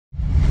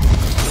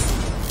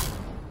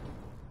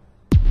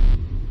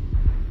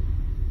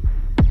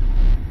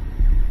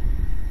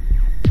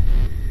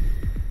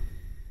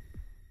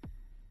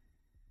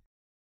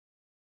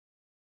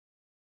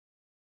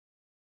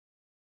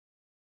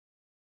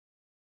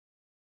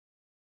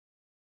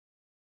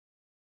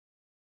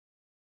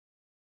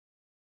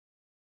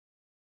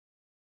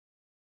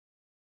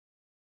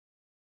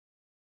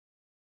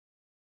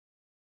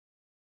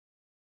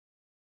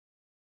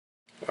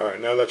Alright,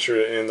 now that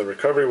you're in the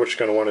recovery, what you're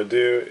going to want to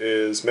do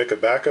is make a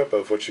backup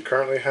of what you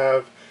currently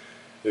have.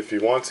 If you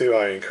want to,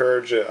 I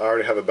encourage it. I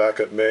already have a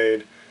backup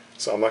made,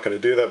 so I'm not going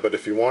to do that, but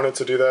if you wanted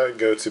to do that,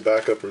 go to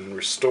Backup and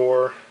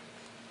Restore.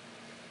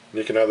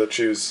 You can either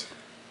choose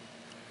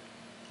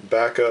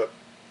Backup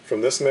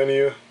from this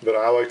menu, but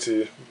I like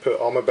to put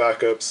all my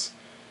backups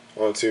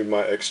onto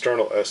my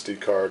external SD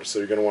card, so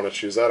you're going to want to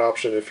choose that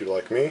option if you're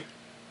like me.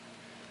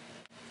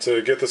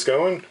 To get this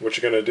going, what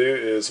you're going to do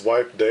is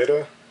wipe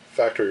data,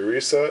 factory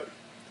reset.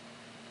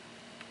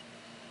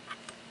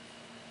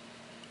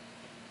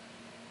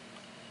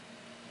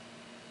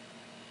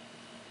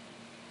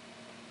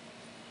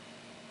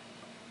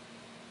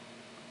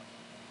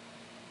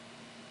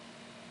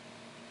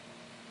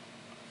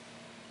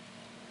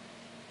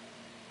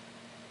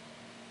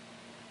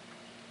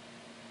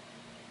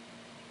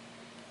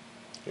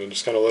 And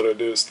just kind of let it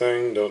do its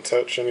thing, don't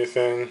touch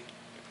anything,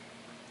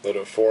 let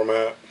it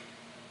format.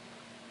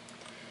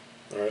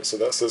 Alright, so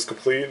that says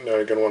complete. Now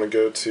you're going to want to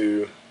go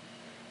to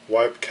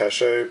Wipe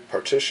Cache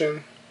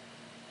Partition.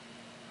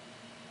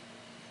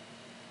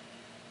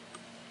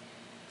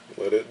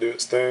 Let it do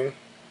its thing.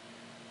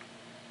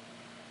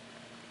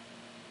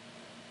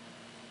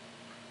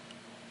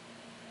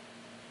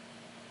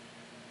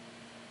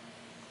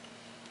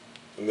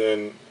 And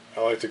then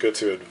I like to go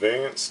to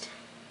Advanced,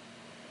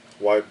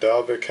 Wipe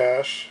Dalvik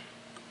Cache.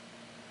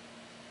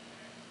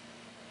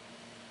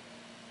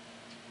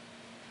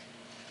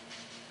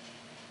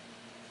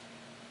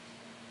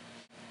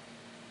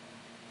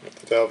 If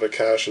the Dalvik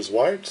cache is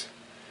wiped,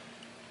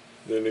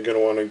 then you're going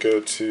to want to go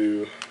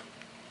to,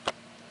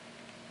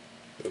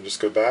 then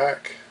just go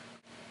back.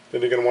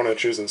 Then you're going to want to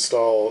choose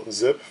Install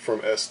Zip from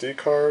SD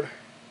card.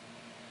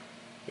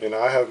 And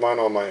I have mine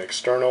on my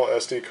external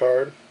SD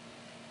card.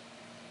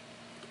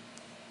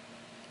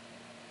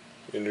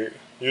 And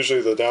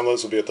usually the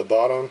downloads will be at the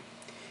bottom,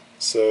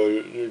 so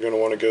you're going to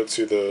want to go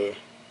to the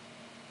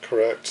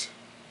correct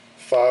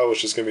file,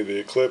 which is going to be the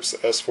Eclipse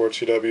S4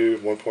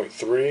 TW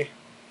 1.3.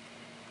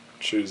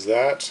 Choose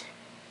that,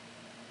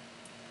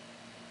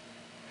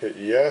 hit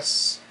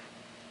yes,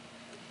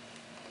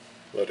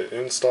 let it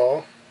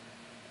install.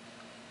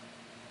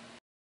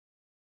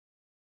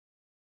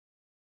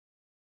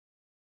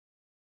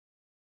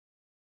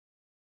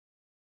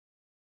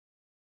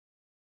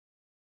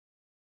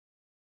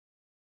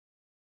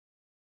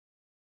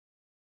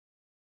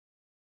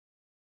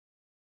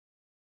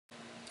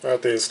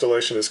 Alright, the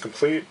installation is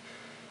complete,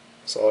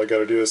 so all I got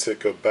to do is hit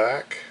go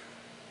back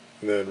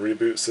and then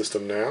reboot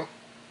system now.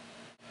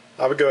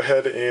 I would go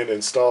ahead and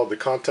install the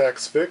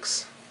contacts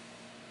fix,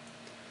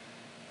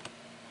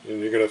 and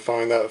you're going to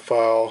find that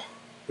file,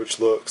 which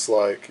looks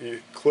like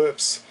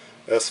Eclipse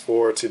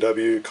S4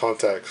 TW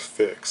contacts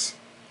fix,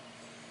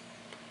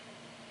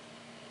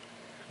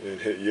 and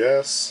hit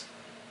yes.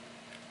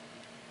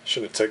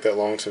 Shouldn't take that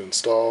long to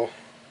install,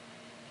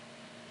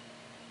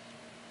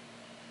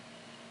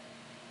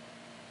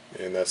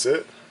 and that's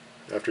it.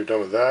 After you're done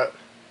with that,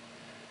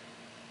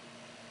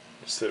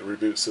 just hit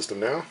reboot system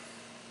now.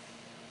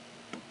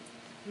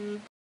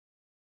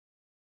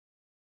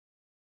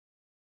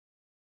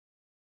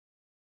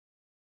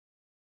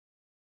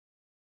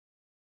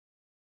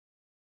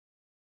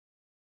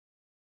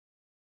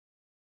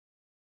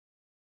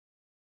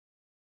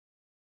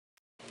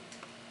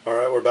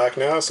 Alright, we're back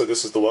now, so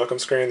this is the welcome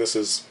screen. This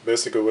is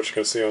basically what you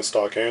can see on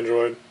stock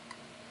Android.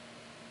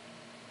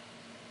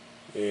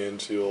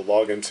 And you'll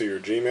log into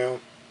your Gmail.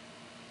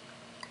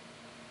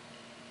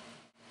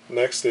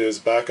 Next is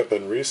Backup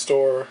and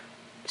Restore.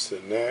 Just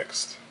hit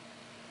Next.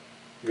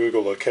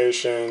 Google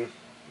Location,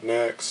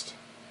 Next.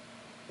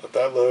 Let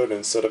that load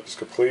and setup is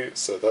complete,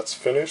 so that's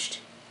finished.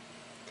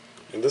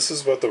 And this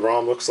is what the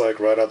ROM looks like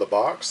right out of the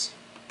box.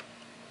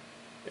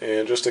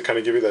 And just to kind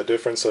of give you that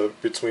difference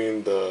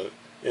between the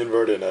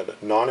inverted and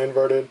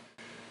non-inverted,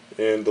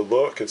 and the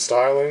look and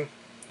styling,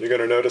 you're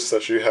going to notice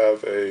that you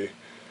have a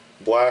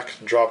black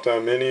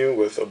drop-down menu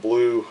with a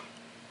blue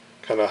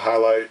kind of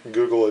highlight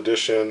Google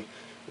Edition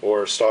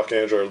or stock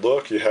Android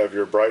look. You have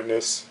your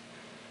brightness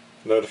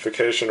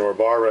notification or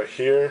bar right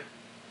here.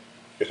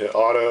 You can hit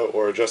auto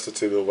or adjust it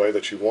to the way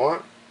that you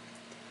want.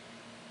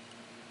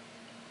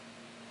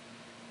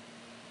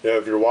 You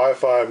have your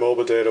Wi-Fi,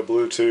 mobile data,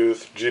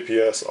 Bluetooth,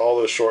 GPS, all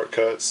those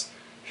shortcuts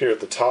here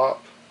at the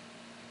top.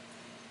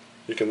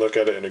 You can look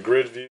at it in a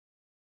grid view.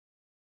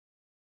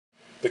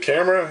 The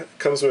camera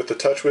comes with the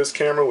TouchWiz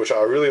camera, which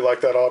I really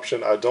like that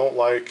option. I don't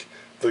like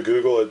the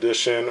Google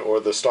Edition or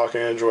the stock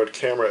Android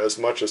camera as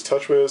much as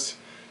TouchWiz.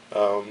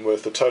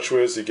 With the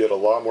TouchWiz, you get a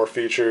lot more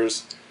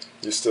features.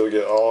 You still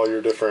get all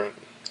your different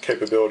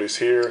capabilities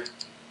here.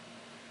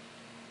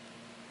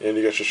 And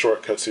you get your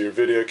shortcuts to your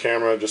video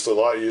camera, just a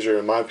lot easier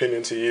in my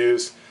opinion to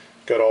use.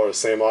 Got all the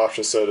same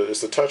options, so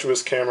it's the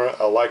TouchWiz camera.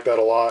 I like that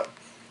a lot.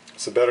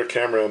 It's a better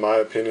camera in my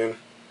opinion.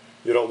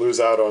 You don't lose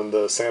out on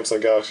the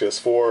Samsung Galaxy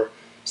S4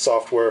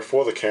 software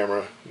for the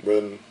camera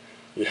when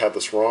you have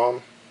this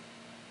ROM.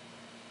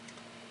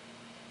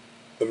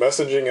 The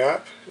messaging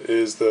app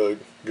is the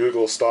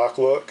Google stock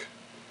look.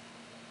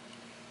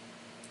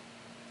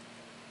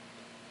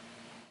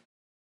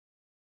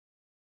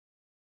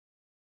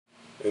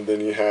 and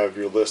then you have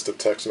your list of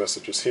text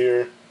messages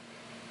here,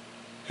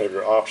 have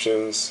your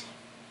options.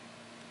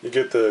 You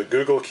get the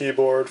Google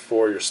keyboard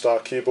for your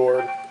stock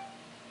keyboard.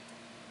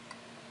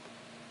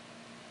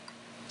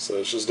 So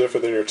it's just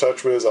different than your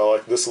TouchWiz. I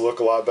like this look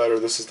a lot better.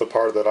 This is the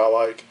part that I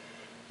like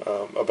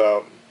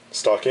about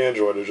stock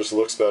Android. It just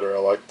looks better. I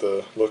like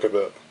the look of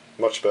it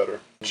much better.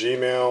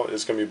 Gmail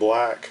is going to be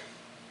black,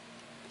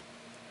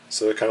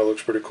 so it kind of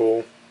looks pretty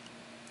cool.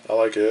 I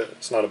like it.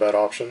 It's not a bad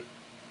option.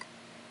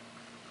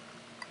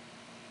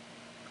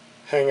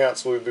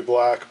 Hangouts will be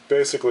black.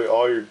 Basically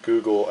all your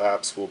Google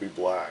apps will be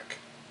black,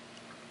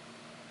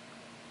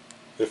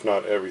 if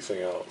not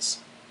everything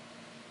else.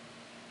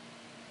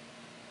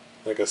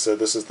 Like I said,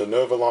 this is the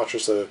Nova launcher,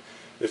 so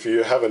if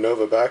you have a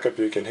Nova backup,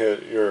 you can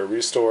hit your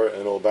restore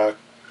and it'll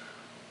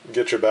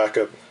get your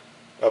backup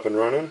up and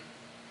running.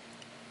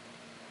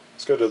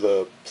 Let's go to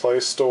the Play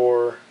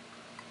Store,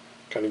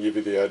 kind of give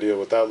you the idea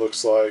what that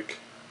looks like.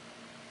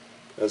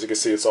 As you can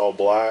see, it's all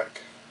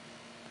black.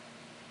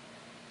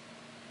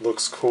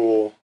 Looks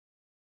cool.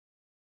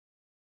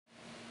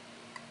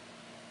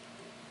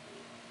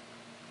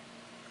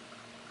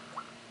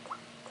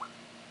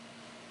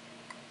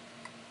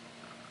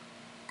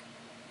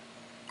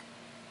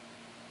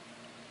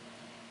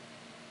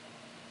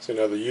 So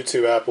now the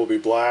YouTube app will be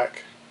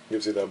black,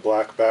 gives you that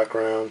black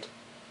background.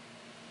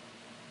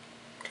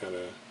 Kind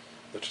of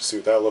let you see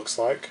what that looks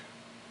like.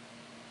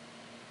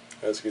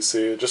 As you can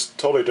see, just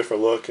totally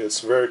different look. It's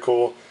very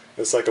cool.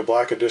 It's like a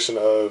black edition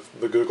of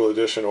the Google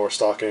edition or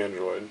stock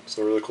Android.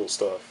 So really cool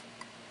stuff.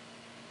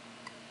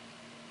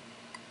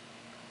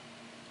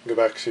 Go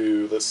back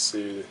to, let's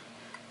see,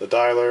 the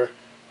dialer.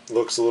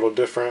 Looks a little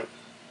different.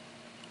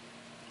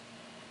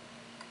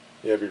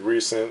 You have your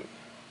recent,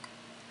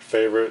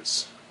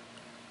 favorites,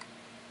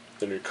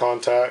 then your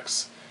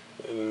contacts,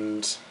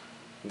 and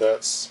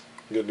that's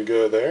good to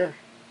go there.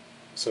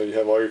 So you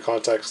have all your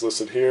contacts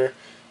listed here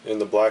in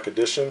the black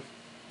edition.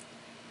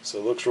 So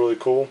it looks really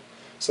cool.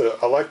 So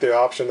I like the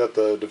option that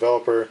the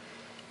developer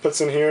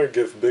puts in here.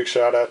 Give a big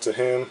shout out to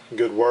him.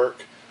 Good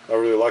work. I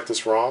really like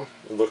this ROM.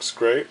 It looks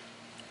great.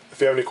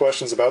 If you have any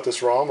questions about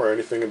this ROM or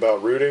anything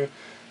about rooting,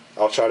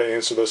 I'll try to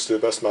answer those to the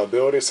best of my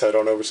abilities. Head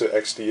on over to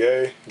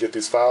XDA, get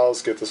these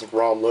files, get this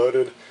ROM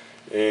loaded,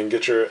 and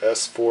get your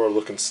S4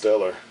 looking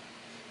stellar.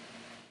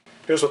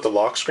 Here's what the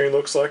lock screen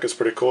looks like. It's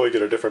pretty cool. You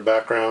get a different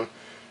background,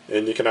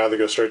 and you can either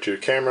go straight to your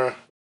camera.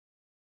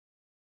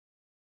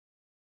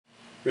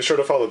 Be sure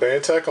to follow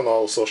Bane Tech on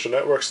all the social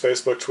networks,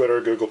 Facebook,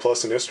 Twitter, Google+,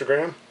 and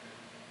Instagram.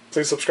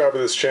 Please subscribe to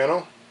this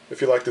channel.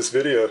 If you like this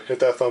video, hit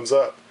that thumbs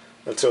up.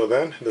 Until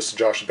then, this is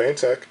Josh at Bane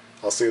Tech.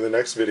 I'll see you in the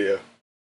next video.